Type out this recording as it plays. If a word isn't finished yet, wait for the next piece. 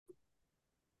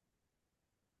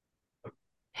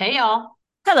Hey y'all,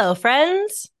 Hello,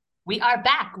 friends. we are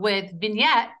back with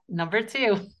vignette number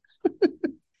two.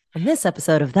 On this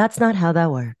episode of That's Not How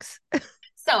That Works.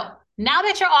 So now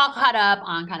that you're all caught up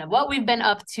on kind of what we've been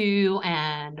up to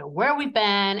and where we've been,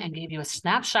 and gave you a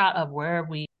snapshot of where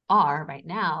we are right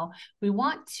now, we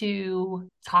want to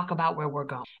talk about where we're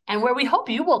going and where we hope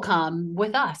you will come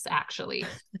with us, actually.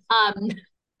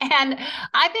 And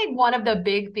I think one of the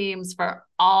big themes for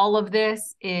all of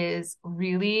this is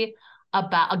really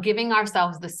about giving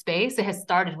ourselves the space. It has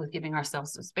started with giving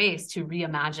ourselves the space to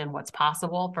reimagine what's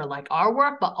possible for like our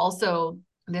work, but also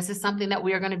this is something that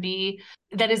we are going to be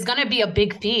that is going to be a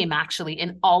big theme actually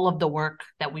in all of the work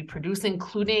that we produce,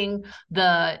 including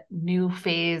the new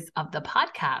phase of the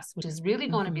podcast, which is really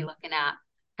going to be looking at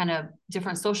kind of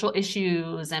different social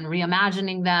issues and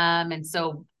reimagining them. And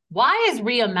so why is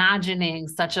reimagining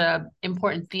such a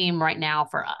important theme right now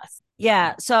for us?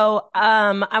 Yeah, so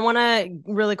I want to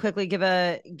really quickly give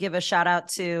a shout out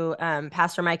to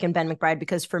Pastor Mike and Ben McBride,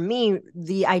 because for me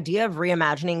the idea of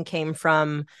reimagining came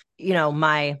from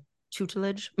my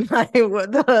tutelage,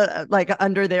 like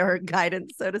under their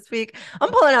guidance, so to speak. I'm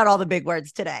pulling out all the big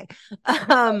words today.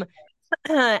 Um,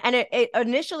 and it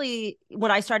initially,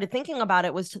 when I started thinking about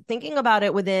it, was thinking about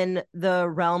it within the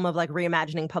realm of like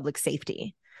reimagining public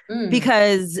safety, Mm,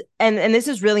 because and this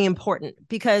is really important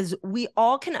because we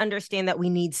all can understand that we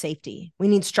need safety, we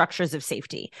need structures of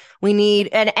safety, we need,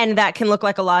 and that can look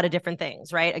like a lot of different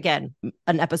things, right? Again,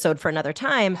 an episode for another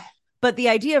time. But the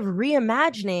idea of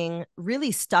reimagining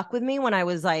really stuck with me when I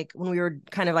was like, when we were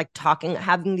kind of like talking,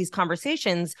 having these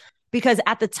conversations, because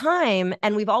at the time,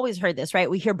 and we've always heard this, right?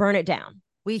 We hear burn it down,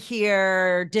 we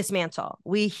hear dismantle,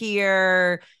 we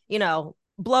hear,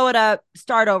 blow it up,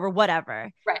 start over,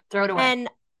 whatever. right. Throw it away. And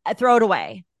throw it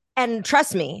away. And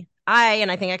trust me,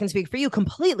 and I think I can speak for you,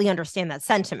 completely understand that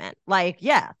sentiment. Like,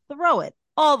 yeah, throw it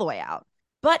all the way out.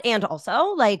 But, and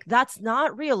also, like, that's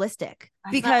not realistic,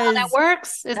 That's not how that because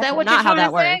works. Is that's that what you're not how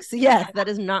trying that to say? works. Yes, that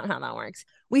is not how that works.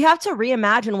 We have to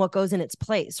reimagine what goes in its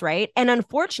place, right? And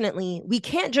unfortunately, we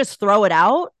can't just throw it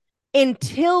out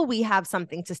until we have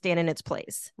something to stand in its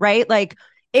place, right? Like,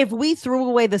 if we threw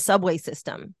away the subway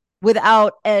system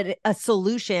without a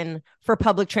solution for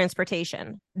public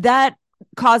transportation, that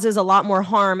causes a lot more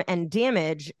harm and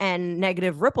damage and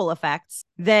negative ripple effects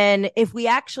than if we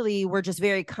actually were just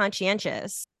very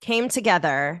conscientious, came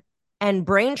together, and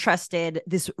brain trusted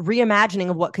this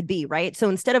reimagining of what could be, right? So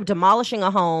instead of demolishing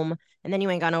a home and then you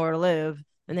ain't got nowhere to live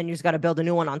and then you just got to build a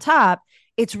new one on top,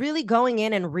 it's really going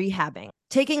in and rehabbing,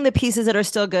 taking the pieces that are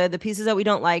still good, the pieces that we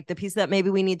don't like, the pieces that maybe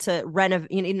we need to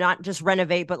renovate, not just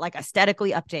renovate, but like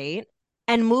aesthetically update,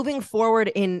 and moving forward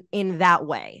in that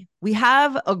way. We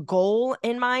have a goal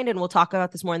in mind, and we'll talk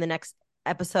about this more in the next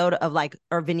episode of like,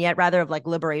 or vignette rather, of like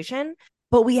liberation.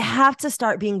 But we have to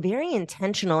start being very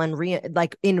intentional and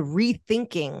like in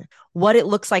rethinking what it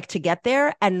looks like to get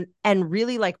there, and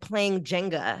really like playing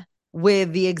Jenga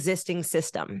with the existing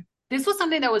system. This was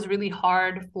something that was really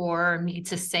hard for me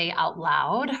to say out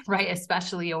loud, right?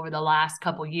 Especially over the last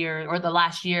couple years or the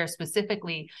last year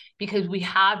specifically, because we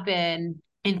have been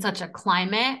in such a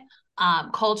climate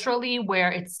culturally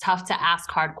where it's tough to ask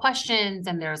hard questions.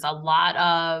 And there's a lot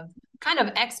of kind of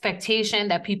expectation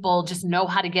that people just know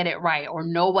how to get it right or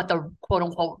know what the quote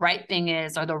unquote right thing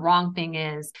is or the wrong thing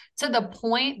is, to the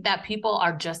point that people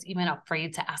are just even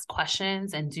afraid to ask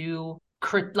questions and do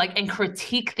like and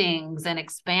critique things and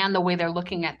expand the way they're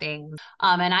looking at things.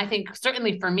 And I think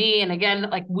certainly for me, and again,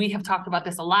 like we have talked about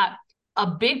this a lot, a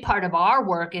big part of our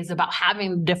work is about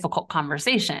having difficult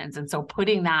conversations. And so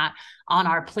putting that on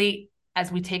our plate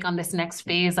as we take on this next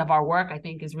phase of our work, I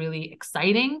think is really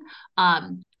exciting.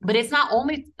 But it's not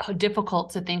only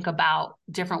difficult to think about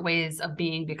different ways of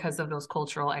being because of those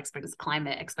cultural expectations,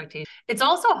 climate expectations. It's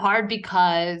also hard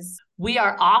because we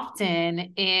are often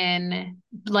in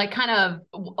like kind of,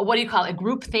 what do you call it,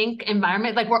 group think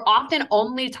environment. Like we're often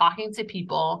only talking to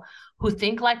people who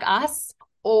think like us,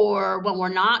 or when we're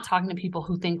not talking to people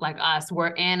who think like us, we're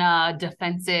in a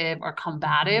defensive or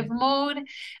combative mode.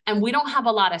 And we don't have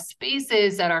a lot of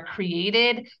spaces that are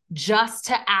created just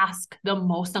to ask the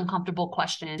most uncomfortable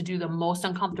question, to do the most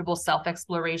uncomfortable self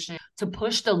exploration, to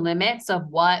push the limits of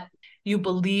what you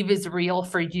believe is real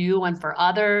for you and for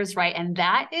others, right? And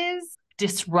that is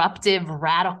disruptive,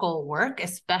 radical work,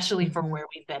 especially from Mm-hmm. where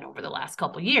we've been over the last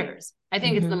couple of years. I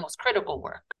think it's the Mm-hmm. most critical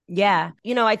work. Yeah.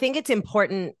 I think it's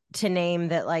important to name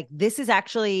that, like, this is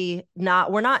actually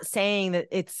not, we're not saying that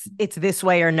it's this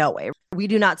way or no way. We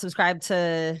do not subscribe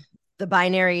to the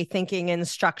binary thinking and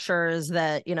structures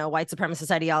that, white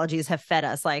supremacist ideologies have fed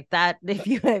us like that. If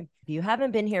you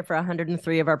haven't been here for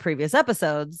 103 of our previous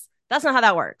episodes, That's not how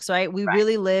that works, right? We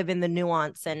really live in the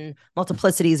nuance and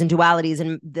multiplicities and dualities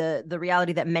and the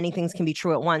reality that many things can be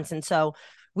true at once. And so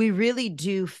we really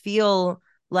do feel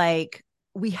like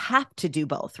we have to do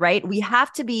both, right? We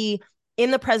have to be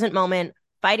in the present moment,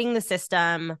 fighting the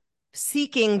system,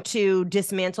 seeking to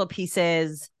dismantle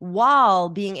pieces while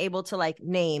being able to like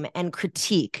name and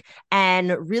critique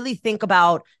and really think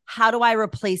about how do I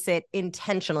replace it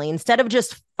intentionally instead of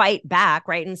just fight back,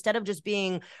 right? Instead of just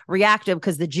being reactive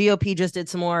because the GOP just did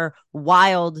some more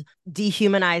wild,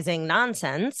 dehumanizing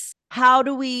nonsense. How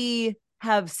do we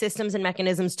have systems and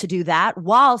mechanisms to do that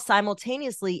while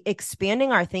simultaneously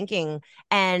expanding our thinking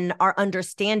and our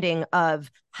understanding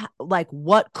of like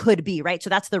what could be, right?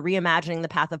 So that's the reimagining the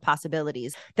path of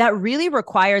possibilities. That really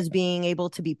requires being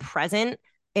able to be present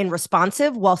and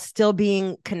responsive while still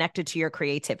being connected to your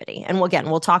creativity. And again,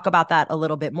 we'll talk about that a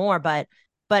little bit more, but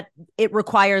it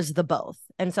requires the both.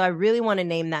 And so I really want to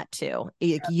name that too.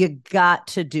 You got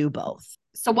to do both.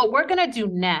 So what we're going to do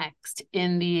next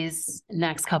in these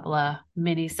next couple of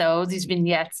mini-sodes, these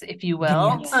vignettes, if you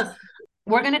will,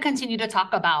 we're going to continue to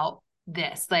talk about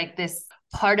this, like this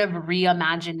part of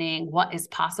reimagining what is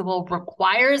possible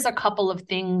requires a couple of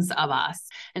things of us.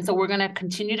 And so we're going to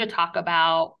continue to talk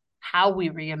about how we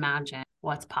reimagine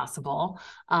what's possible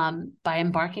by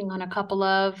embarking on a couple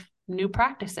of new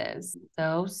practices.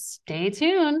 So stay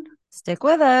tuned. Stick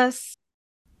with us.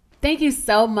 Thank you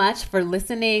so much for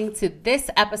listening to this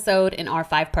episode in our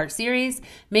 5-part series.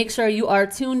 Make sure you are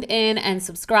tuned in and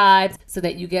subscribed so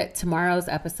that you get tomorrow's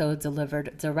episode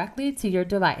delivered directly to your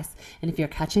device. And if you're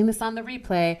catching this on the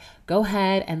replay, go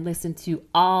ahead and listen to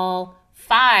all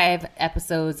 5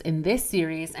 episodes in this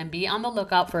series and be on the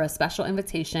lookout for a special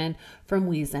invitation from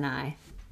Weeze and I.